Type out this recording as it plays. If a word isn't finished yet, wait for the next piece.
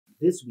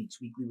This week's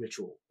weekly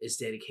ritual is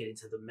dedicated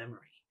to the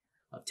memory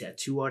of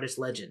tattoo artist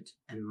legend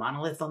and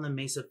Monolith on the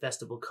Mesa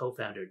Festival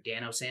co-founder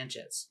Dano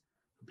Sanchez,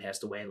 who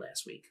passed away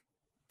last week.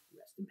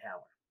 Rest in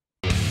power.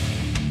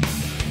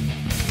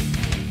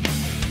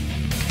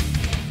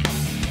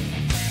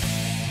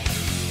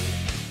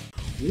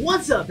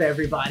 What's up,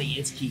 everybody?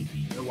 It's Keith.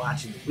 You're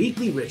watching the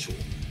Weekly Ritual,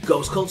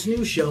 Ghost Cult's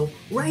news show,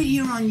 right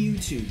here on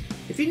YouTube.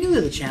 If you're new to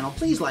the channel,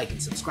 please like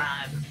and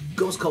subscribe.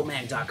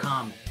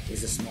 GhostCultMag.com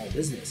is a small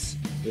business.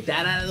 With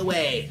that out of the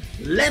way,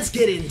 let's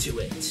get into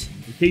it.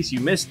 In case you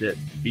missed it,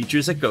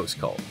 features at Ghost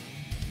Cult.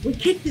 We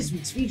kicked this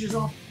week's features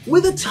off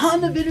with a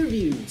ton of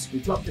interviews. We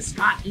talked to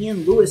Scott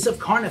Ian Lewis of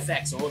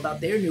Carnifex all about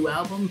their new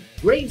album,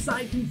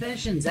 Graveside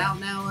Confessions, out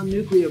now on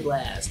Nuclear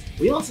Blast.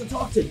 We also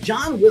talked to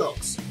Jon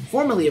Wilkes,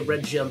 formerly of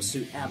Red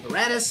Jumpsuit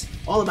Apparatus,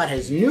 all about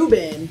his new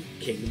band,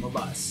 Kingdom of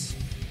Us.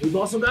 We've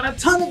also got a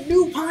ton of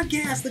new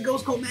podcasts. The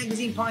Ghost Cult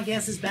Magazine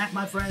podcast is back,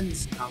 my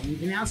friends.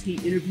 Lee Roth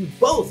interviewed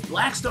both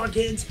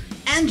Blackstarkids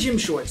and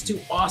Gymshorts, two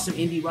awesome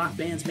indie rock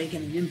bands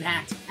making an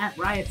impact at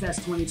Riot Fest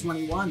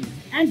 2021.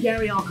 And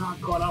Gary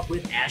Alcock caught up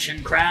with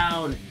Ashen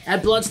Crown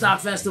at Bloodstock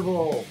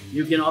Festival.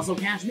 You can also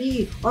catch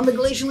me on the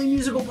Glacially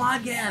Musical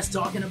podcast,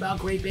 talking about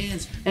great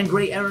bands and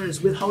great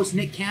eras with host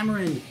Nick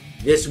Cameron.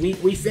 This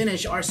week we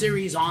finish our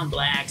series on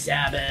Black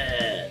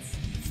Sabbath.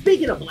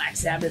 Speaking of Black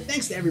Sabbath,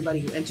 thanks to everybody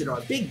who entered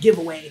our big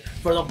giveaway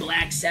for the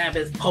Black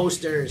Sabbath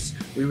posters.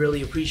 We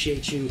really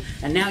appreciate you.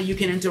 And now you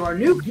can enter our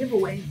new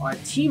giveaway, our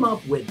team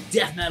up with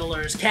death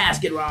metalers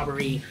Casket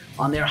Robbery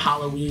on their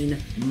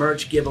Halloween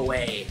merch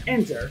giveaway.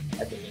 Enter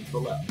at the link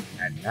below.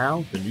 And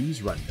now, the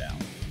news rundown.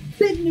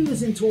 Big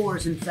news in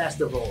tours and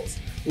festivals.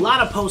 A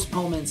lot of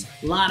postponements,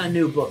 a lot of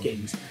new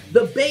bookings.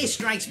 The Bay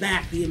Strikes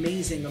Back, the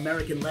amazing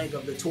American leg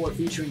of the tour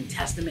featuring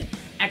Testament,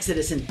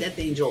 Exodus, and Death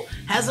Angel,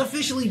 has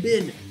officially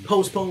been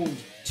postponed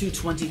to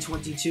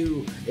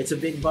 2022. It's a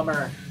big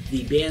bummer.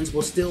 The bands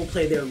will still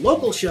play their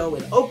local show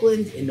in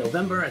Oakland in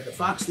November at the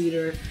Fox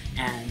Theater,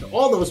 and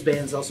all those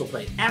bands also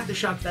played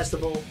Aftershock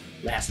Festival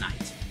last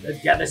night. The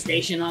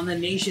Devastation on the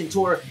Nation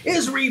tour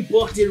is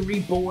rebooked and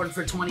reborn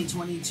for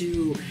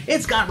 2022.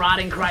 It's got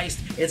Rotting Christ,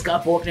 it's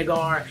got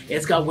Borknagar,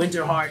 it's got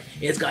Wolfheart,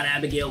 it's got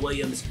Abigail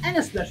Williams, and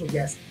a special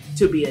guest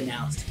to be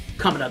announced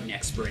coming up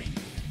next spring.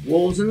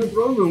 Wolves in the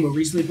Throne Room, who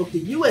recently booked a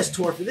US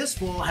tour for this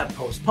fall, have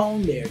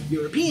postponed their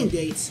European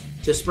dates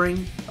to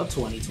spring of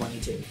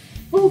 2022.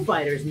 Foo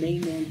Fighters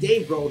main man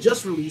Dave Grohl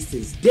just released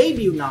his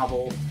debut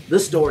novel, The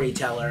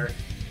Storyteller,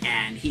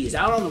 and he's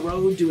out on the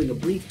road doing a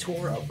brief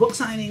tour of book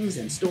signings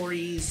and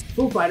stories.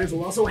 Foo Fighters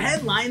will also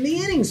headline the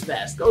Innings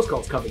Fest. Ghost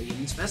Cults cover the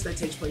Innings Fest that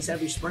takes place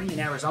every spring in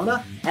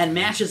Arizona and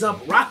mashes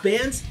up rock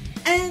bands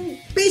and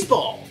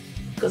baseball,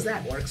 because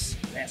that works.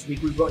 Last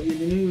week we brought you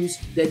the news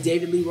that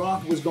Lee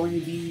Roth was going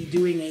to be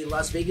doing a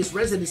Las Vegas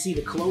residency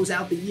to close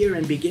out the year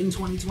and begin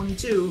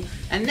 2022,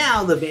 and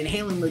now the Van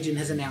Halen legend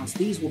has announced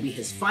these will be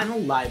his final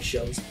live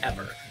shows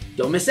ever.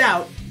 Don't miss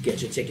out,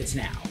 get your tickets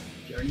now.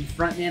 Journey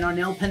frontman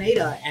Arnel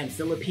Pineda and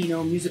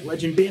Filipino music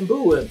legend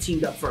Bambook have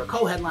teamed up for a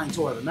co-headline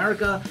tour of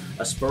America.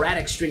 A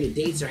sporadic string of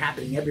dates are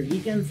happening every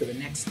weekend for the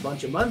next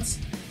bunch of months,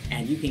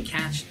 and you can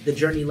catch the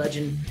Journey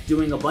legend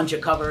doing a bunch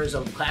of covers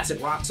of classic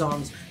rock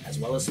songs as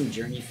well as some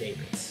Journey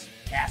favorites.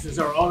 Passes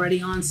are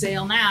already on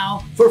sale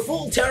now for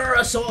Full Terror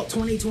Assault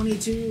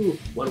 2022.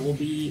 What will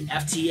be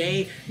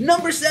FTA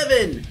number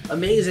 7?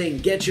 Amazing.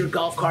 Get your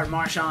golf cart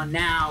march on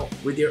now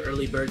with your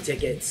early bird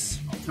tickets.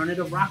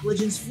 Alternative rock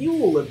legends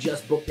Fuel have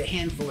just booked a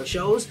handful of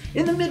shows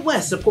in the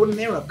Midwest supporting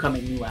their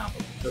upcoming new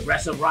album.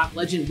 Progressive rock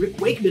legend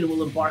Rick Wakeman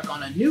will embark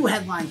on a new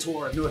headline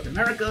tour of North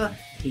America.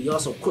 He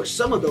also pushed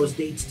some of those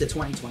dates to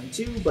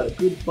 2022, but a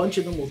good bunch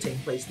of them will take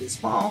place this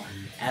fall,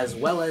 as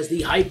well as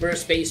the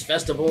Hyperspace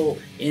Festival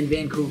in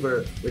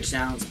Vancouver, which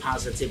sounds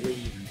positively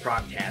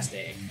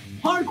progtastic.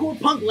 Hardcore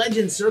punk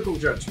legend Circle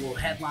Jerks will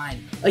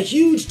headline a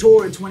huge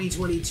tour in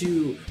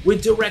 2022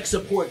 with direct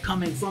support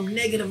coming from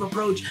Negative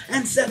Approach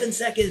and 7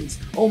 Seconds.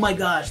 Oh my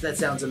gosh, that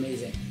sounds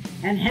amazing.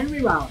 And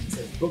Henry Rollins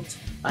has booked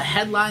a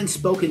headline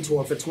spoken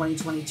tour for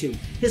 2022,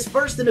 his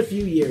first in a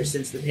few years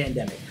since the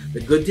pandemic.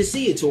 The Good to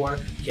See You tour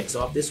kicks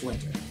off this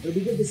winter. It'll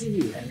be good to see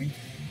you, Henry.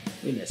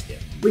 We missed you.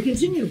 We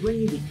continue to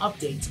bring you the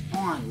updates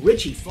on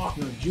Richie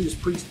Faulkner, Judas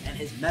Priest, and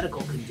his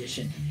medical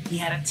condition. He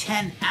had a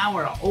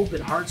 10-hour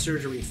open heart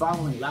surgery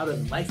following Louder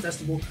Than Life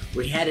Festival,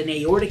 where he had an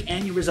aortic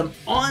aneurysm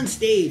on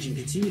stage and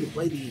continued to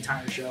play the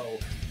entire show,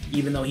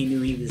 even though he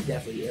knew he was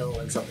definitely ill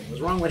and something was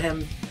wrong with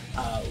him.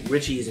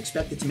 Richie is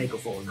expected to make a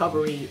full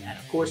recovery, and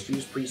of course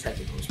Judas Priest had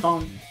to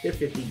postpone their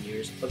 50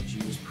 years of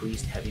Judas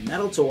Priest heavy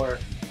metal tour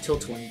until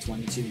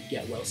 2022.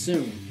 Get well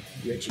soon,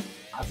 Richie.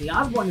 Ozzy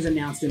Osbourne has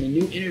announced in a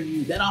new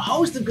interview that a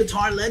host of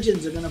guitar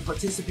legends are going to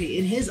participate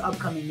in his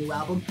upcoming new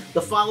album,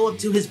 the follow-up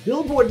to his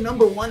Billboard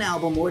 #1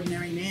 album,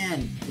 Ordinary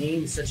Man.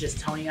 Names such as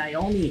Tony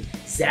Iommi,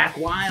 Zakk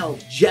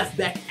Wylde, Jeff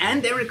Beck,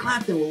 and Eric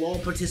Clapton will all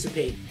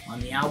participate on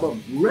the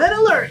album. Red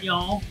alert,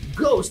 y'all!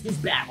 Ghost is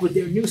back with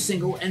their new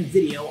single and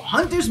video,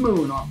 Hunter's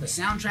Moon, off the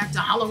soundtrack to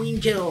Halloween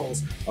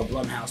Kills, a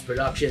Blumhouse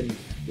production.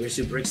 We're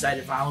super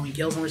excited for Halloween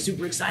Kills, and we're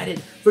super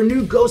excited for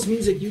new Ghost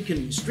music. You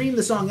can stream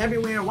the song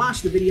everywhere,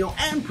 watch the video,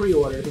 and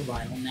pre-order the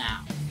vinyl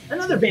now.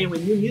 Another band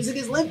with new music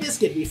is Limp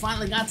Bizkit. We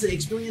finally got to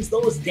experience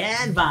those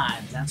dad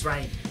vibes. That's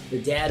right,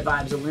 the dad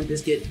vibes of Limp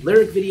Bizkit.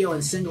 Lyric video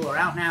and single are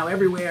out now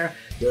everywhere.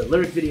 The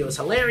lyric video is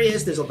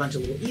hilarious. There's a bunch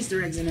of little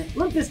Easter eggs in it.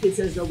 Limp Bizkit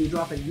says they'll be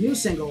dropping a new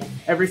single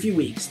every few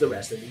weeks the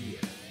rest of the year.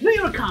 New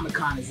York Comic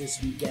Con is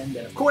this weekend,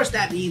 and of course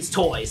that means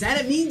toys, and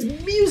it means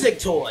music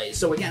toys.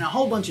 So we're getting a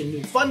whole bunch of new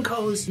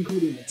Funkos,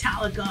 including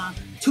Metallica,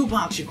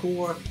 Tupac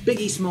Shakur,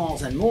 Biggie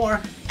Smalls, and more.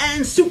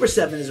 And Super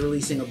 7 is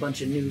releasing a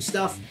bunch of new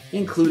stuff,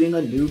 including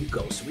a new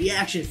Ghost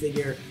reaction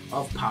figure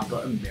of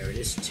Papa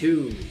Emeritus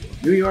 2.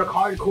 New York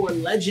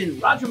hardcore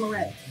legend Roger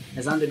Miret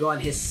has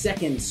undergone his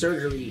second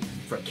surgery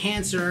for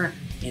cancer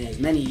in as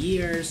many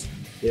years.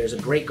 There's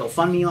a great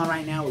GoFundMe on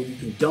right now where you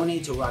can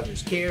donate to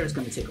Roger's care. It's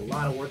going to take a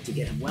lot of work to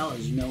get him well.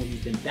 As you know,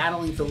 he's been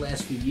battling for the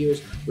last few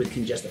years with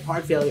congestive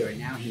heart failure, and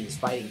now he is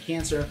fighting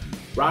cancer.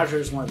 Roger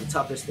is one of the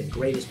toughest and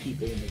greatest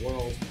people in the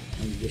world,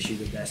 and we wish you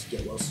the best.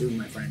 Get well soon,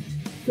 my friend.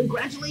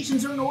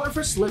 Congratulations are in order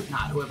for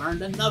Slipknot, who have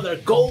earned another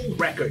gold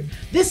record,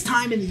 this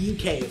time in the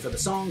UK for the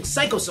song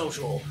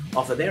Psychosocial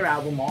off of their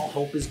album All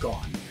Hope Is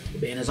Gone. The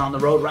band is on the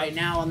road right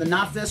now on the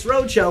Knotfest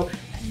Roadshow,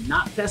 and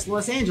Knotfest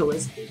Los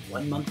Angeles is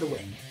 1 month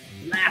away.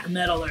 Black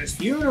Metalers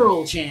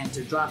Funeral Chant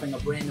are dropping a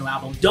brand new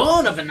album,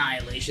 Dawn of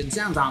Annihilation.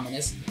 Sounds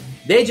ominous.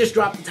 They just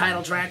dropped the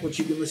title track, which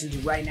you can listen to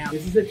right now.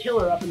 This is a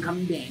killer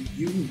up-and-coming band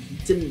you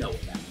need to know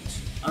about.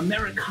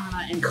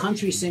 Americana and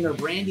country singer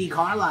Brandi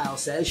Carlile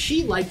says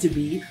she'd like to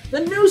be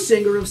the new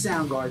singer of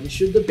Soundgarden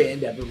should the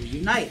band ever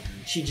reunite.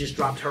 She just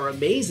dropped her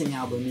amazing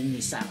album In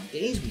These Silent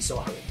Days. We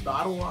saw her at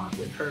Bottle Rock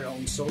with her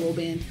own solo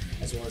band,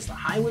 as well as the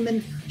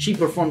Highwomen. She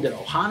performed at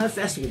Ohana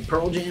Fest with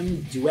Pearl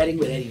Jam, duetting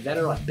with Eddie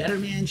Vedder on Better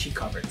Man. She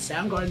covered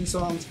Soundgarden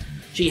songs.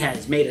 She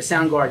has made a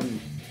Soundgarden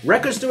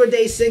Record Store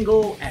Day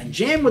single and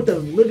jammed with the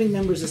living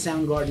members of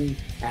Soundgarden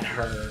at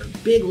her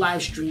big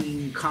live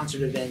stream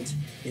concert event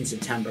in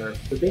September.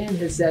 The band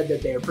has said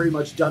that they are pretty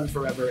much done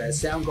forever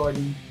as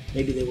Soundgarden.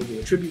 Maybe they will do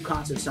a tribute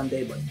concert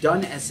someday, but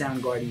done as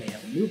Soundgarden. They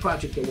have a new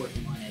project they're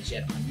working on as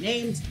yet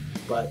unnamed,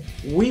 but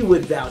we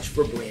would vouch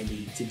for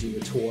Brandi to do a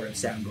tour of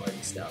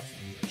Soundgarden stuff.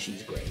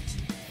 She's great.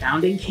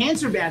 Founding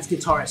Cancer Bats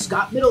guitarist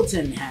Scott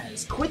Middleton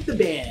has quit the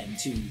band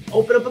to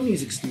open up a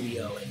music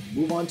studio and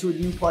move on to a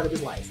new part of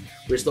his life.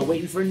 We're still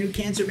waiting for a new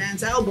Cancer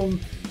Bats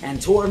album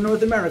and tour of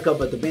North America,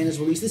 but the band has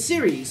released a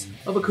series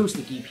of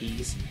acoustic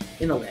EPs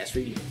in the last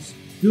few years.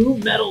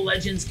 Doom metal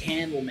legends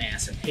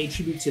Candlemass have paid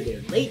tribute to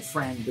their late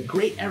friend, the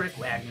great Eric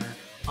Wagner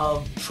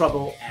of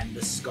Trouble and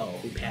the Skull,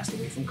 who passed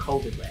away from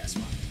COVID last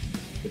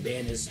month. The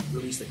band has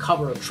released a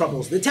cover of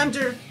Trouble's The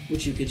Tempter,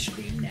 which you can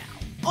stream now.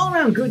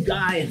 All-around good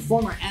guy and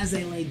former As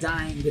They Lay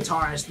Dying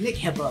guitarist Nick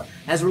Hippa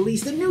has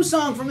released a new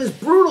song from his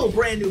brutal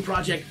brand new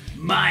project,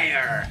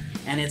 Meyer,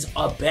 and it's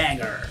a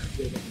banger.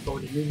 We're looking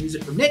forward to new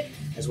music from Nick,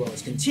 as well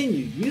as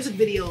continued music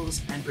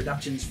videos and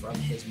productions from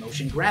his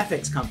motion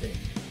graphics company.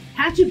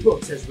 Hatchet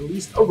Books has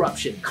released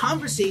Eruption,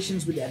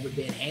 Conversations with Edward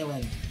Van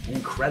Halen, an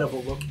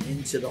incredible look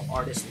into the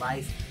artist's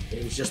life.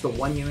 It was just the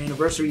 1-year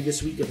anniversary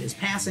this week of his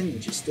passing,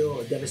 which is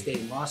still a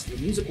devastating loss to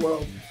the music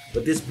world,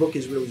 but this book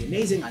is really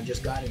amazing. I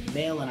just got it in the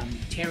mail and I'm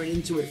tearing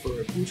into it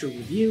for a future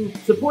review.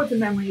 Support the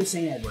memory of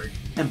St. Edward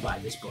and buy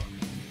this book.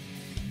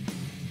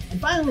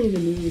 And finally in the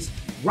news,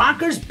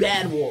 rockers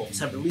Bad Wolves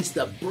have released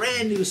a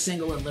brand new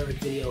single and lyric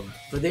video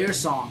for their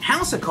song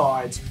House of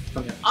Cards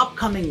from their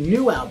upcoming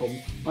new album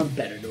on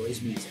Better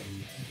Noise Music.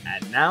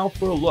 And now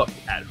for a look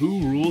at who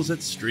rules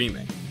at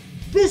streaming.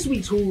 This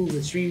week's Who Rules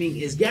at Streaming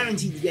is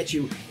guaranteed to get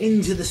you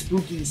into the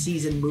spooky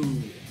season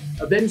mood.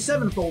 Avenged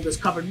Sevenfold has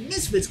covered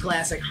Misfits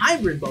classic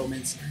Hybrid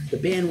Moments. The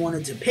band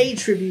wanted to pay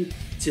tribute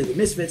to the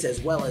Misfits as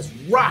well as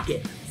rock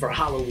it for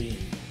Halloween.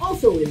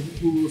 Also in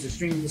Who Rules at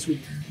Streaming this week,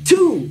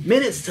 2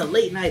 Minutes to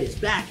Late Night is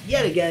back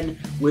yet again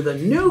with a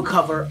new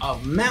cover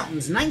of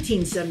Mountain's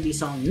 1970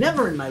 song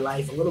Never in My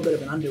Life, a little bit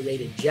of an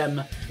underrated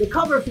gem. The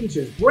cover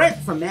features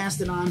Brett from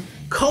Mastodon,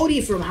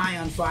 Cody from High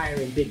on Fire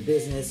and Big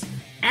Business,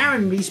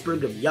 Aaron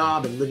Riesberg of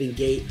Yob and Living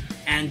Gate,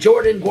 and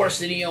Jordan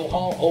Gorsinio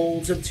Hall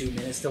Olds of 2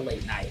 Minutes to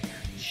Late Night.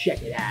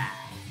 Check it out.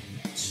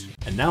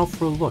 And now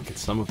for a look at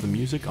some of the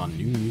music on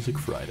New Music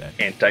Friday.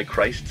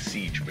 Antichrist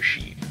Siege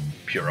Machine,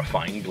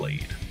 Purifying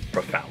Blade,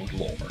 Profound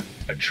Lore,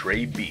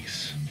 Atray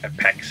Beast,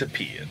 Apex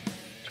Appeared,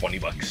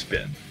 $20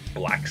 Spin,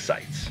 Black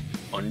Sights,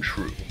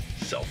 Untrue,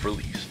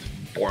 Self-Released,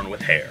 Born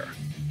with Hair,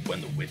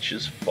 When the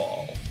Witches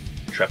Fall,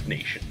 Trep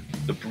Nation,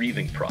 The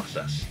Breathing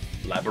Process,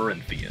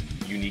 Labyrinthian,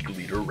 Unique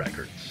Leader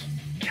Records,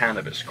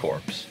 Cannabis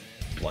Corpse,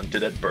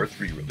 Blunted at Birth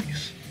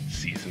re-release,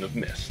 Season of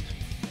Mist,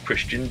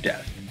 Christian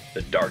Death,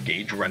 The Dark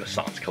Age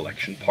Renaissance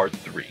Collection Part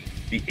 3,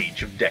 The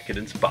Age of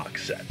Decadence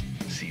Box Set,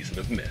 Season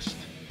of Mist,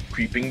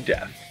 Creeping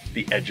Death,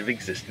 The Edge of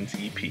Existence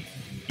EP,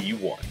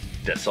 E1,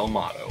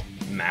 Desalmato,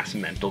 Mass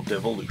Mental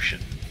Devolution,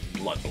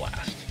 Blood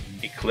Blast,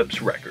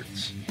 Eclipse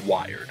Records,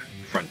 Wired,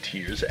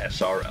 Frontiers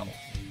SRL,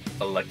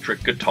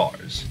 Electric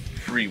Guitars,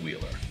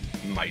 Freewheeler,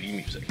 Mighty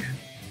Music,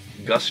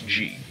 Gus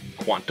G,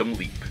 Quantum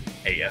Leap,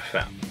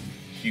 AFM,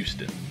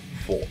 Houston,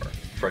 4,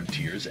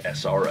 Frontiers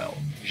SRL,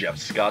 Jeff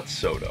Scott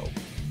Soto,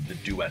 The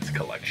Duets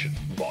Collection,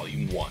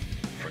 Volume 1,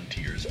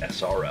 Frontiers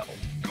SRL,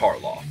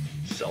 Karloff,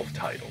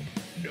 self-titled,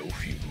 No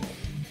Funeral.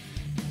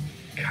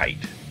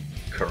 Kite,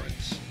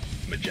 Currents,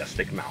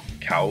 Majestic Mountain,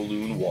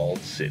 Kowloon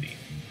Walled City,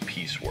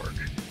 Piecework,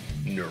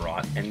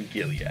 Neurot and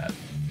Gilead,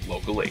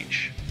 Local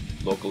H,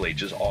 Local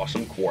H's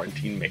Awesome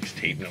Quarantine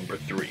Mixtape Number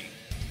 3,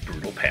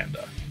 Brutal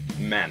Panda,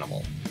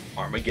 Manimal,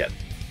 Armageddon,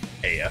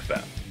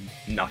 AFM,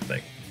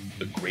 Nothing,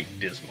 The Great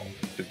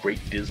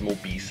Dismal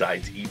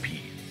B-Sides EP,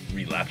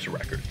 Relapse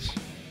Records,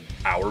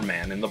 Our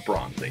Man in the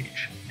Bronze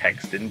Age,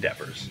 Hexed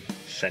Endeavors,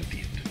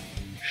 Sentient,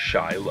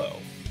 Shiloh,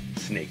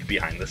 Snake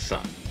Behind the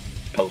Sun,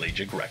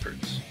 Pelagic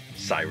Records,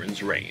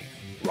 Siren's Reign,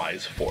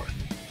 Rise Forth,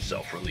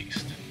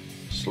 self-released,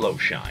 Slow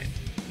Shine,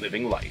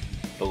 Living Light,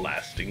 The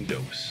Lasting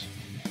Dose,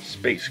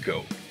 Space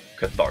Goat,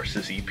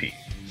 Catharsis EP,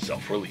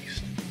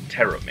 self-released,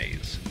 Terra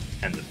Maze,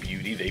 and the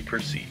Beauty They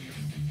Perceive,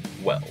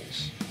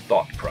 Wells,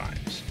 Thought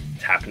Crimes,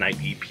 Tap Night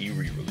EP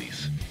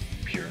re-release,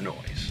 Pure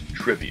Noise,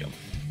 Trivium,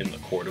 In the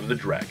Court of the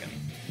Dragon,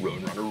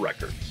 Roadrunner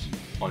Records,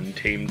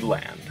 Untamed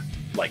Land,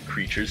 Like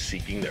Creatures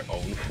Seeking Their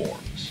Own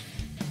Forms,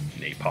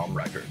 Napalm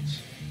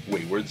Records,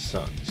 Wayward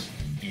Sons,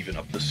 Even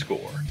Up the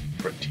Score,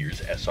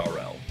 Frontiers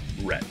SRL,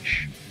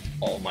 Wretch,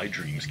 All My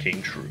Dreams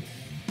Came True,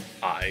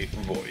 I,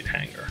 Void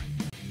Hanger.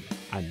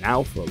 And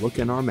now for a look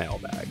in our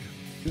mailbag.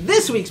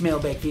 This week's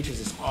mailbag features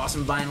this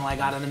awesome vinyl I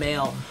got in the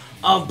mail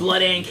of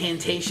Blood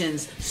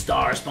Incantation's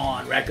Star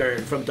Spawn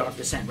record from Dark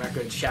Descent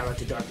Records. Shout out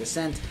to Dark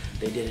Descent.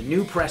 They did a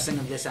new pressing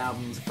of this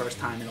album. It's the first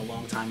time in a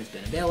long time it's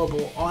been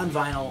available on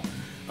vinyl.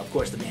 Of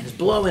course, the band is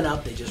blowing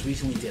up. They just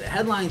recently did a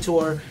headline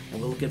tour,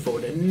 and we're looking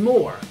forward to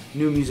more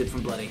new music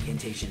from Blood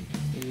Incantation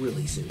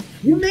really soon.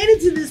 You made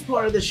it to this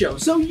part of the show,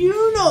 so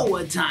you know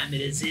what time it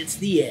is. It's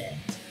the end.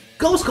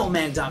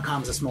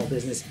 GhostColdMag.com is a small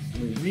business,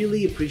 and we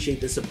really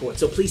appreciate the support.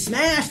 So please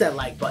smash that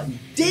like button,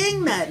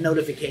 ding that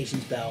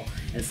notifications bell,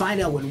 and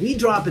find out when we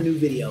drop a new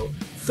video,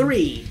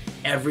 3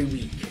 every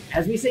week.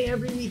 As we say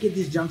every week at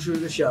this juncture of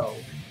the show,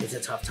 it's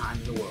a tough time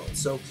in the world.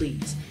 So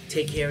please,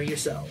 take care of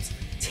yourselves,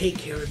 take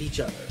care of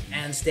each other,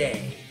 and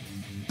stay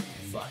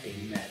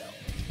fucking metal.